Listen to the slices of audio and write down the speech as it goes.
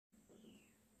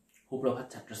সুপ্ৰভাত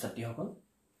ছাত্ৰ ছাত্ৰীসকল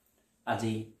আজি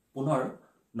পুনৰ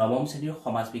নৱম শ্ৰেণীৰ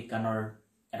সমাজ বিজ্ঞানৰ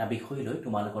এটা বিষয় লৈ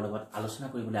তোমালোকৰ লগত আলোচনা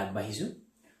কৰিবলৈ আগবাঢ়িছো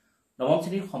নৱম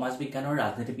শ্ৰেণীৰ সমাজ বিজ্ঞানৰ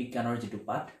ৰাজনীতি বিজ্ঞানৰ যেটো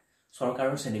পাঠ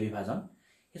চৰকাৰৰ শ্ৰেণী বিভাজন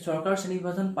এই চৰকাৰৰ শ্ৰেণী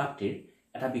বিভাজন পাঠটিৰ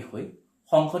এটা বিষয়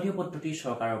সংসদীয় পদ্ধতিৰ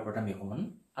চৰকাৰৰ ওপৰত আমি অকমান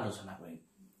আলোচনা কৰিম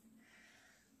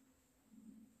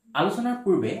আলোচনাৰ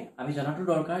পূৰ্বে আমি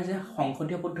জানাটো দৰকাৰ যে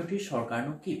সংসদীয় পদ্ধতিৰ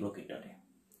চৰকাৰনো কি প্ৰকৃততে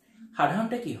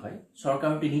সাধাৰণতে কি হয়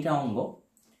চৰকাৰৰ তিনিটা অংগ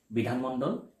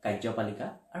বিধানমণ্ডল কাৰ্যপালিকা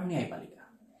আৰু ন্যায়পালিকা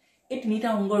এই তিনিটা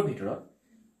অংগৰ ভিতৰত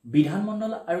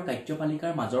বিধানমণ্ডল আৰু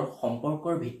কাৰ্যপালিকাৰ মাজৰ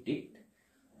সম্পৰ্কৰ ভিত্তিত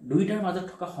দুইটাৰ মাজত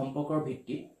থকা সম্পৰ্কৰ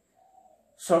ভিত্তিত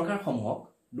চৰকাৰসমূহক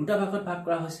দুটা ভাগত ভাগ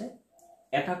কৰা হৈছে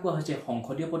এটা কোৱা হৈছে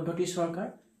সংসদীয় পদ্ধতিৰ চৰকাৰ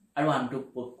আৰু আনটো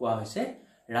কোৱা হৈছে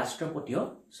ৰাষ্ট্ৰপতীয়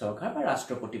চৰকাৰ বা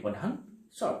ৰাষ্ট্ৰপতি প্ৰধান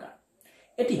চৰকাৰ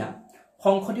এতিয়া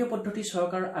সংসদীয় পদ্ধতিৰ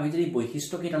চৰকাৰ আমি যদি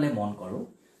বৈশিষ্ট্য কেইটালে মন কৰো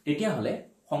তেতিয়া হলে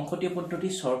সংসদীয়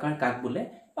পদ্ধতিৰ চৰকাৰ কাক বোলে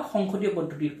বা সংসদীয়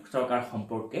পদ্ধতিৰ চৰকাৰ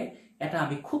সম্পৰ্কে এটা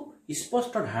আমি খুব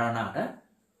স্পষ্ট ধাৰণা এটা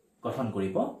গঠন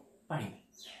কৰিব পাৰিম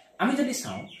আমি যদি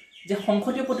চাওঁ যে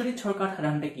সংসদীয় পদ্ধতিৰ চৰকাৰ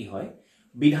সাধাৰণতে কি হয়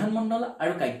বিধানমণ্ডল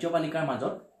আৰু কাৰ্যপালিকাৰ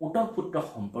মাজত ওতঃপুত্ৰ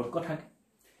সম্পৰ্ক থাকে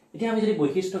এতিয়া আমি যদি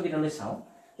বৈশিষ্ট্য কেইটালৈ চাওঁ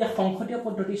যে সংসদীয়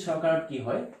পদ্ধতিৰ চৰকাৰত কি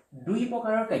হয় দুই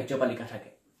প্ৰকাৰৰ কাৰ্যপালিকা থাকে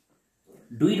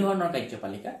দুই ধৰণৰ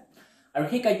কাৰ্যপালিকা আৰু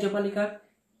সেই কাৰ্যপালিকাক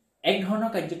এক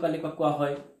ধৰণৰ কাৰ্যপালিকা কোৱা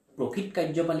হয় প্ৰকৃত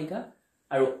কাৰ্যপালিকা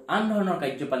আৰু আন ধৰণৰ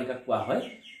কাৰ্যপালিকা কোৱা হয়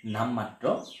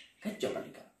নামমাত্ৰ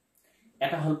কাৰ্যপালিকা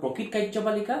এটা হল প্ৰকৃত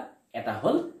কাৰ্যপালিকা এটা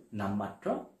হল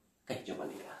নামমাত্ৰ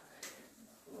কাৰ্যপালিকা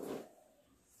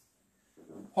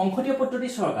সংসদীয়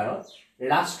পদ্ধতিৰ চৰকাৰত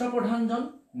ৰাষ্ট্ৰপ্ৰধানজন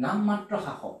নামমাত্ৰ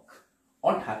শাসক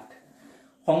অৰ্থাৎ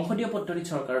সংসদীয় পদ্ধতিৰ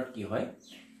চৰকাৰত কি হয়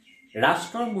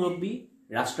ৰাষ্ট্ৰৰ মুৰব্বী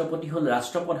ৰাষ্ট্ৰপতি হল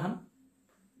ৰাষ্ট্ৰপ্ৰধান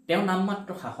তেওঁ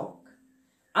নামমাত্ৰ শাসক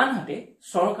আনহাতে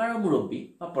চৰকাৰৰ মুৰব্বী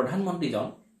বা প্ৰধানমন্ত্ৰীজন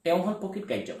তেওঁ হল প্ৰকৃত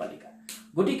কাৰ্যপালিকা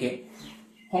গতিকে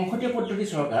সংসদীয় পদ্ধতিৰ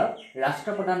চৰকাৰত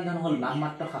ৰাষ্ট্ৰপ্ৰধানজন হল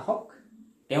নামমাত্ৰ শাসক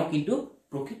তেওঁ কিন্তু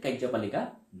প্ৰকৃত কাৰ্যপালিকা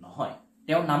নহয়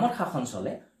তেওঁ নামত শাসন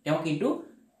চলে তেওঁ কিন্তু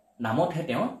নামতহে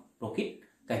তেওঁ প্ৰকৃত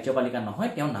কাৰ্যপালিকা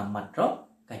নহয় তেওঁ নামমাত্ৰ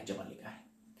কাৰ্যপালিকা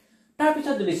তাৰ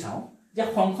পিছত যদি চাওঁ যে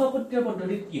সংসদীয়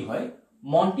পদ্ধতিত কি হয়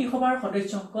মন্ত্ৰীসভাৰ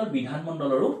সদস্যসকল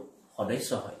বিধানমণ্ডলৰো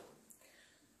সদস্য হয়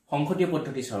সংসদীয়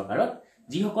পদ্ধতিৰ চৰকাৰত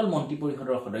যিসকল মন্ত্ৰী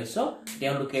পৰিষদৰ সদস্য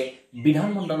তেওঁলোকে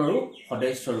বিধানমণ্ডলৰো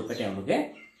সদস্য ৰূপে তেওঁলোকে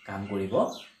কাম কৰিব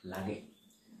লাগে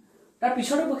তাৰ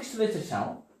পিছৰ বৈশিষ্ট্যলৈ চাওঁ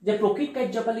যে প্ৰকৃত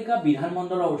কাৰ্যপালিকা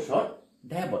বিধানমণ্ডলৰ ওচৰত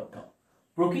দায়বদ্ধ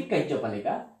প্ৰকৃত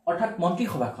কাৰ্যপালিকা অৰ্থাৎ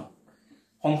মন্ত্ৰীসভাখন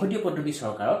সংসদীয় পদ্ধতিৰ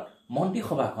চৰকাৰত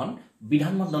মন্ত্ৰীসভাখন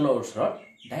বিধানমণ্ডলৰ ওচৰত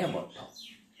দায়বদ্ধ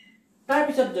তাৰ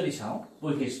পিছত যদি চাওঁ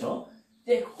বৈশিষ্ট্য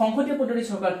যে সংসদীয় পদ্ধতিৰ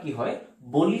চৰকাৰত কি হয়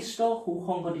বলিষ্ঠ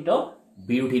সুসংগঠিত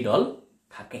বিৰোধী দল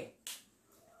থাকে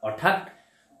অৰ্থাৎ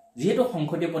যেহেতু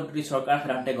সংসদীয় পদ্ধতিৰ চৰকাৰ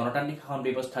সাধাৰণতে গণতান্ত্ৰিক শাসন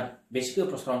ব্যৱস্থাত বেছিকৈ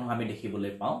প্ৰচলন হোৱা আমি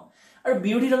দেখিবলৈ পাওঁ আৰু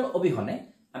বিৰোধী দল অবিহনে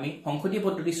আমি সংসদীয়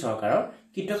পদ্ধতিৰ চৰকাৰৰ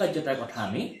কৃতকাৰ্যতাৰ কথা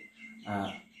আমি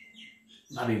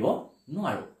ভাবিব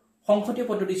নোৱাৰো সংসদীয়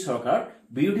পদ্ধতিৰ চৰকাৰত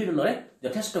বিৰোধী দলে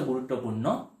যথেষ্ট গুৰুত্বপূৰ্ণ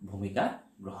ভূমিকা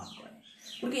গ্ৰহণ কৰে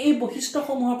গতিকে এই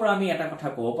বৈশিষ্ট্যসমূহৰ পৰা আমি এটা কথা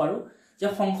ক'ব পাৰো যে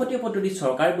সংসদীয় পদ্ধতিৰ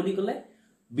চৰকাৰ বুলি ক'লে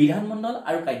বিধানমণ্ডল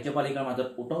আৰু কাৰ্যপালিকাৰ মাজত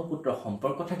ওতঃপুত্ৰ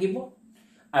সম্পৰ্ক থাকিব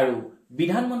আৰু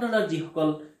বিধানমণ্ডলৰ যিসকল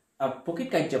প্ৰকৃত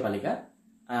কাৰ্যপালিকা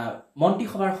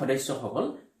মন্ত্ৰীসভাৰ সদস্যসকল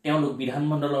তেওঁলোক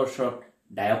বিধানমণ্ডলৰ ওচৰত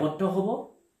দায়বদ্ধ হ'ব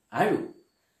আৰু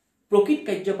প্ৰকৃত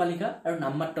কাৰ্যপালিকা আৰু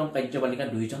নামমাত্ৰ কাৰ্যপালিকা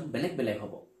দুইজন বেলেগ বেলেগ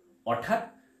হ'ব অৰ্থাৎ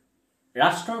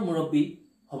ৰাষ্ট্ৰৰ মুৰব্বী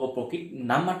হ'ব প্ৰকৃত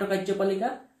নামমাত্ৰ কাৰ্যপালিকা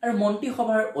আৰু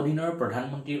মন্ত্ৰীসভাৰ অধীনৰ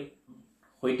প্ৰধানমন্ত্ৰীৰ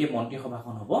সৈতে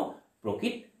মন্ত্ৰীসভাখন হ'ব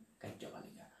প্ৰকৃত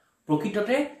কাৰ্যপালিকা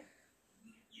প্ৰকৃততে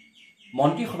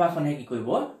মন্ত্ৰীসভাখনে কি কৰিব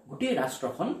গোটেই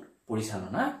ৰাষ্ট্ৰখন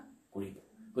পৰিচালনা কৰিব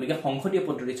গতিকে সংসদীয়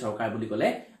পদ্ধতিৰ চৰকাৰ বুলি ক'লে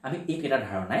আমি এইকেইটা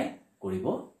ধাৰণাই কৰিব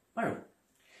পাৰো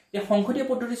যে সংসদীয়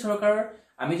পদ্ধতিৰ চৰকাৰৰ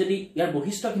আমি যদি ইয়াৰ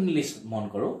বৈশিষ্ট্যখিনি মন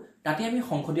কৰো তাতে আমি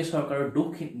সংসদীয় চৰকাৰৰ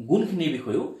গুণখিনিৰ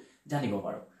বিষয়েও জানিব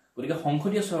পাৰো গতিকে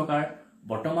সংসদীয় চৰকাৰ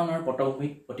বৰ্তমানৰ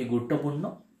পটভূমিত অতি গুৰুত্বপূৰ্ণ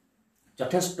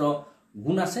যথেষ্ট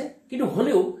গুণ আছে কিন্তু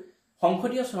হলেও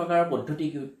সংসদীয় চৰকাৰৰ পদ্ধতি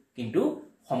কিন্তু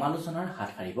সমালোচনাৰ হাত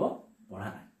সাৰিব পৰা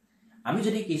নাই আমি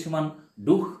যদি কিছুমান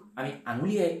দুখ আমি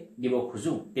আঙুলিয়াই দিব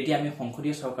খোজো তেতিয়া আমি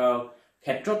সংসদীয় চৰকাৰৰ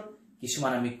ক্ষেত্ৰত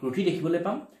কিছুমান আমি ত্ৰুটি দেখিবলৈ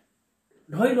পাম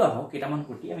ধৰি লোৱা হওক কেইটামান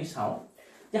ত্ৰুটি আমি চাওঁ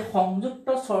যে সংযুক্ত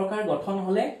চৰকাৰ গঠন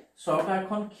হলে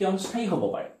চৰকাৰখন ক্ষণস্থায়ী হ'ব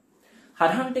পাৰে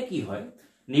সাধাৰণতে কি হয়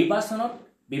নিৰ্বাচনত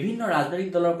বিভিন্ন ৰাজনৈতিক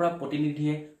দলৰ পৰা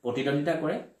প্ৰতিনিধিয়ে প্ৰতিদ্বন্দ্বিতা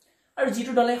কৰে আৰু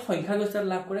যিটো দলে সংখ্যাগৰিষ্ঠতা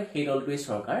লাভ কৰে সেই দলটোৱে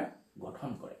চৰকাৰ গঠন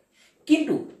কৰে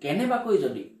কিন্তু কেনেবাকৈ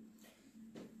যদি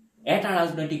এটা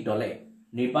ৰাজনৈতিক দলে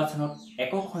নিৰ্বাচনত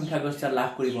একক সংখ্যাগৰিষ্ঠতা লাভ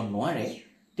কৰিব নোৱাৰে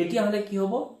তেতিয়া হলে কি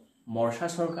হ'ব মৰ্চা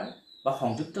চৰকাৰ বা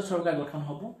সংযুক্ত চৰকাৰ গঠন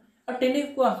হ'ব আৰু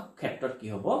তেনেকুৱা ক্ষেত্ৰত কি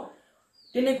হ'ব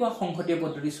তেনেকুৱা সংসদীয়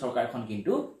পদ্ধতিৰ চৰকাৰখন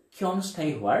কিন্তু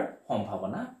ক্ষণস্থায়ী হোৱাৰ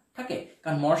সম্ভাৱনা থাকে,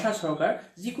 কাৰণ মৰ্চা চৰকাৰ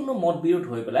যিকোনো মত বিৰোধ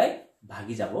হৈ পেলাই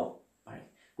ভাগি যাব পাৰে।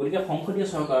 গতিকে সংসদীয়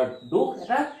চৰকাৰৰ দোষ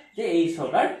এটা যে এই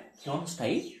চৰকাৰ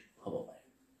ক্ষণস্থায়ী হ'ব পাৰে।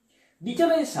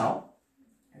 দ্বিতীয়তে চাওঁ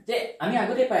যে আমি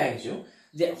আগতে পাই আহিছোঁ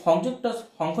যে সংযুক্ত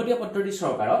সংসদীয় পদ্ধতিৰ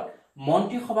চৰকাৰত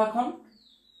মন্ত্ৰীসভাখন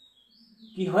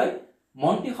কি হয়,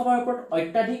 মন্ত্ৰীসভাৰ ওপৰত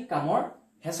অত্যাধিক কামৰ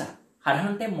হেঁচা।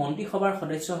 সাধাৰণতে মন্ত্ৰীসভাৰ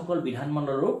সদস্যসকল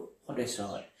বিধানমণ্ডলৰ সদস্য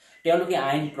হয়, তেওঁলোকে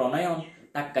আইন প্ৰণয়ন,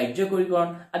 তাক কাৰ্যকৰীকৰণ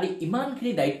আদি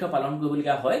ইমানখিনি দায়িত্ব পালন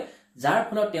কৰিবলগীয়া হয়, যাৰ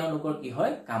ফলত তেওঁলোকৰ কি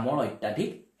হয়, কামৰ অত্যাধিক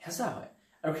হেঁচা হয়।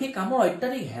 আৰু সেই কামৰ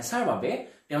অত্যাধিক হেঁচাৰ বাবে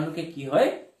তেওঁলোকে কি হয়,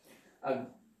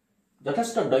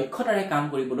 যথেষ্ট দক্ষতাৰে কাম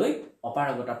কৰিবলৈ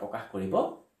অপাৰগতা প্ৰকাশ কৰিব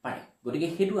পাৰে। গতিকে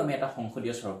সেইটো আমি এটা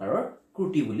সংসদীয় চৰকাৰৰ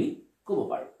ত্ৰুটি বুলি ক'ব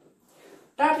পাৰোঁ।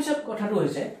 তাৰপিছত কথাটো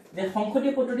হৈছে যে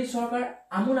সংসদীয় পদ্ধতিৰ চৰকাৰ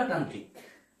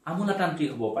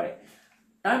আমোলাতান্ত্ৰিক হ'ব পাৰে।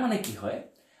 তাৰ মানে কি হয়,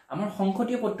 আমাৰ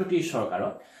সংসদীয় পদ্ধতিৰ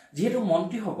চৰকাৰত যিহেতু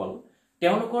মন্ত্ৰীসকল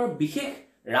তেওঁলোকৰ বিশেষ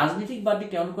ৰাজনীতিকবাদী,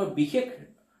 তেওঁলোকৰ বিশেষ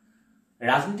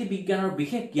ৰাজনীতি বিজ্ঞানৰ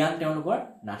বিশেষ জ্ঞান তেওঁলোকৰ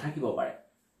নাথাকিব পাৰে।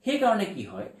 সেইকাৰণে কি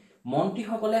হয়,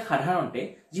 মন্ত্ৰীসকলে সাধাৰণতে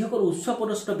যিসকল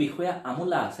উচ্চপদস্থ বিষয়া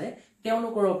আমোলা আছে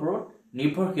তেওঁলোকৰ ওপৰত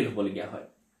নিৰ্ভৰশীল হ'বলগীয়া হয়।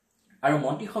 আৰু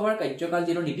মন্ত্ৰীসভাৰ কাৰ্যকাল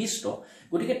যিহেতু নিৰ্দিষ্ট,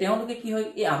 গতিকে তেওঁলোকে কি হয়,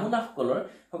 এই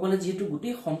আমোলাসকলে যিহেতু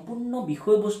গোটেই সম্পূৰ্ণ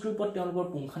বিষয়বস্তুৰ ওপৰত তেওঁলোকৰ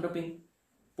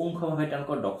পুংখানুপুংখভাৱে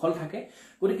তেওঁলোকৰ দখল থাকে,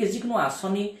 গতিকে যিকোনো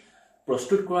আঁচনি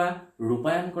প্ৰস্তুত কৰা,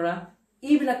 ৰূপায়ণ কৰা,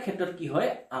 এইবিলাক ক্ষেত্ৰত কি হয়,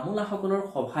 আমোলাসকলৰ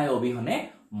সভায় অবিহনে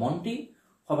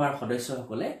মন্ত্ৰীসভাৰ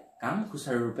সদস্যসকলে কাম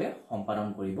সুচাৰুৰূপে সম্পাদন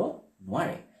কৰিব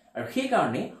নোৱাৰে। আৰু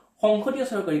সেইকাৰণে সংসদীয়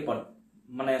চৰকাৰী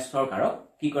চৰকাৰক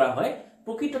কি কৰা হয়,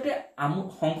 প্ৰকৃততে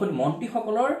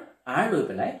মন্ত্ৰীসকলৰ আঁৰ লৈ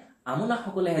পেলাই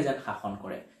আমোলাসকলেহে যেন শাসন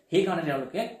কৰে। সেইকাৰণে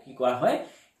তেওঁলোকে কি কৰা হয়,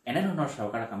 এনেধৰণৰ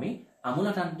চৰকাৰক আমি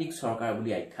আমোলাতান্ত্ৰিক চৰকাৰ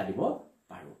বুলি আখ্যা দিব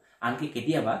পাৰোঁ। আনকি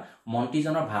কেতিয়াবা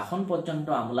মন্ত্ৰীজনৰ ভাষণ পৰ্যন্ত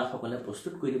আমোলাসকলে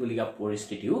প্ৰস্তুত কৰি দিবলগীয়া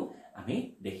পৰিস্থিতিও আমি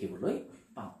দেখিবলৈ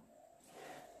পাওঁ।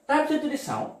 তাৰপিছত যদি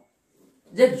চাওঁ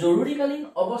যে জৰুৰীকালীন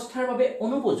অৱস্থাৰ বাবে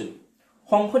অনুপযোগী,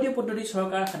 সংসদীয় পদ্ধতিৰ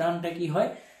চৰকাৰ সাধাৰণতে কি হয়,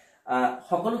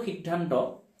 সকলো সিদ্ধান্ত,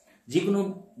 যিকোনো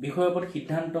বিষয়ৰ ওপৰত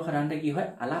সিদ্ধান্ত সাধাৰণতে কি হয়,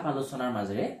 আলাপ আলোচনাৰ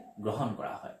মাজেৰে গ্ৰহণ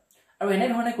কৰা হয়। আৰু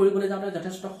এনেধৰণে কৰিবলৈ যাওঁতে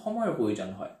যথেষ্ট সময়ৰ প্ৰয়োজন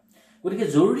হয়। গতিকে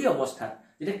জৰুৰী অৱস্থাত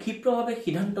যেতিয়া ক্ষিপ্ৰভাৱে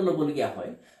সিদ্ধান্ত ল'বলগীয়া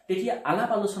হয়, তেতিয়া আলাপ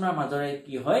আলোচনাৰ মাজেৰে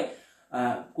কি হয়,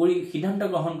 সিদ্ধান্ত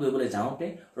গ্ৰহণ কৰিবলৈ যাওঁতে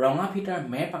ৰঙা ফিটাৰ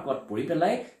মেৰ পাকত পৰি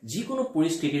পেলাই যিকোনো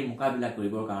পৰিস্থিতিৰ মোকাবিলা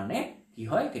কৰিবৰ কাৰণে কি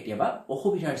হয়, কেতিয়াবা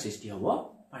অসুবিধাৰ সৃষ্টি হ'ব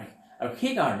পাৰে। আৰু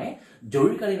সেইকাৰণে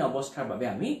জৰুৰীকালীন অৱস্থাৰ বাবে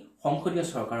আমি সংসদীয়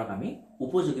চৰকাৰক আমি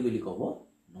উপযোগী বুলি ক'ব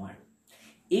নোৱাৰোঁ।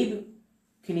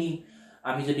 এইখিনি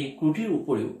আমি যদি ত্ৰুটিৰ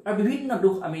উপৰিও আৰু বিভিন্ন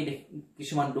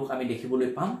কিছুমান দোষ আমি দেখিবলৈ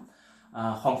পাম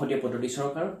সংসদীয় পদ্ধতি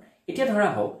চৰকাৰত। এতিয়া ধৰা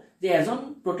হওক যে এজন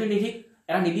প্ৰতিনিধিক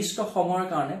এটা নিৰ্দিষ্ট সময়ৰ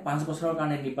কাৰণে 5 বছৰৰ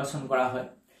কাৰণে নিৰ্বাচন কৰা হয়।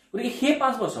 গতিকে সেই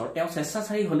 5 বছৰ তেওঁ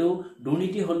স্বেচ্ছাচাৰী হ'লেও,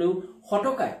 দুৰ্নীতি হ'লেও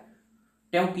সতকাই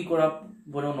তেওঁ কি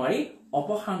কৰিব নোৱাৰি,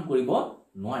 অপসাৰণ কৰিব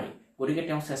নোৱাৰি। গতিকে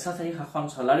তেওঁ স্বেচ্ছাচাৰী শাসন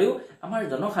চলালেও আমাৰ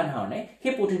জনসাধাৰণে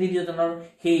সেই প্ৰতিনিধিজনৰ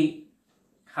সেই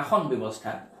শাসন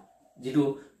ব্যৱস্থা, যিটো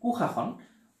কুশাসন,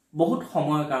 বহুত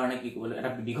সময়ৰ কাৰণে কি কৰিবলৈ, এটা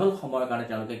দীঘল সময়ৰ কাৰণে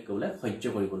তেওঁলোকে কি কৰিবলৈ সহ্য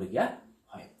কৰিবলগীয়া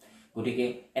হয়। গতিকে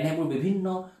এনেবোৰ বিভিন্ন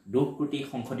দোষ ত্ৰুটি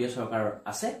সংসদীয় চৰকাৰৰ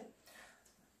আছে।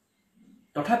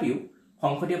 তথাপিও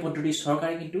সংসদীয় পদ্ধতিৰ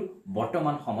চৰকাৰে কিন্তু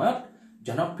বৰ্তমান সময়ত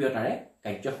জনপ্ৰিয়তাৰে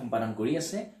কাৰ্য সম্পাদন কৰি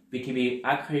আছে। পৃথিৱীৰ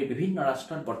আগশাৰীৰ বিভিন্ন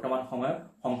ৰাষ্ট্ৰত বৰ্তমান সময়ত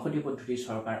সংসদীয় পদ্ধতিৰ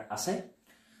চৰকাৰ আছে।